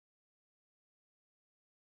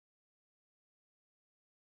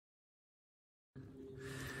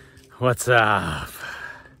What's up?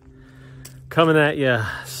 Coming at you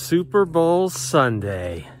Super Bowl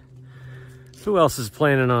Sunday. Who else is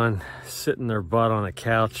planning on sitting their butt on a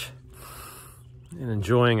couch and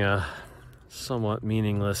enjoying a somewhat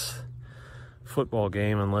meaningless football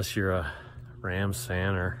game unless you're a Rams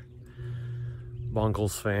fan or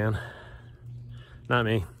Bungles fan? Not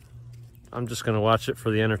me. I'm just going to watch it for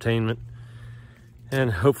the entertainment and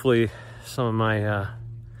hopefully some of my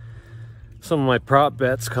prop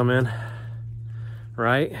bets come in,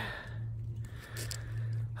 right?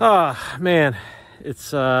 Ah, man,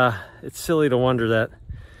 it's silly to wonder that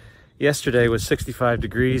yesterday was 65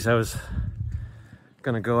 degrees. I was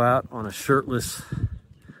gonna go out on a shirtless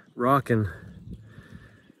Rucking.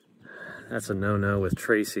 That's a no-no with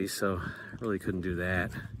Tracy, so I really couldn't do that.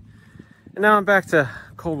 And now I'm back to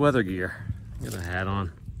cold weather gear. Got a hat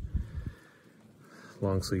on,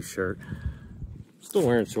 long sleeve shirt, still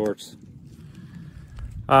wearing shorts.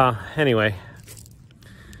 Anyway,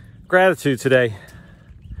 gratitude today.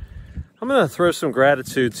 I'm gonna throw some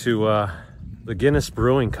gratitude to the Guinness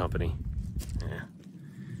Brewing Company. Yeah.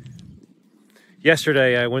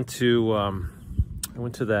 Yesterday I went to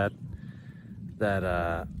that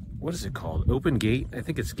what is it called? Open Gate. I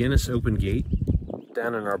think it's Guinness Open Gate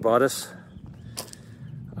down in Arbutus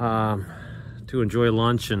to enjoy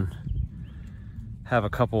lunch and have a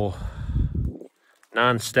couple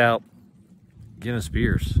non-stout Guinness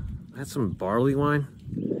beers. I had some barley wine.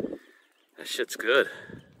 That shit's good.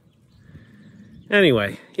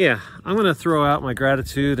 Anyway, yeah, I'm gonna throw out my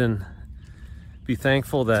gratitude and be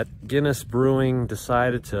thankful that Guinness Brewing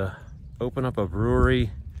decided to open up a brewery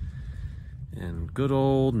in good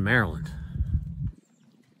old Maryland.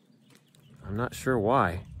 I'm not sure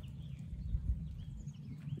why.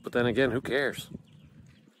 But then again, who cares?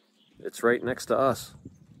 It's right next to us.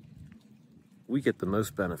 We get the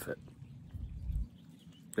most benefit.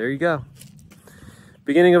 There you go.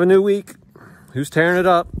 Beginning of a new week. Who's tearing it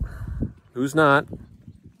up? Who's not?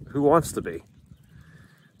 Who wants to be?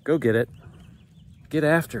 Go get it. Get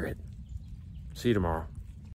after it. See you tomorrow.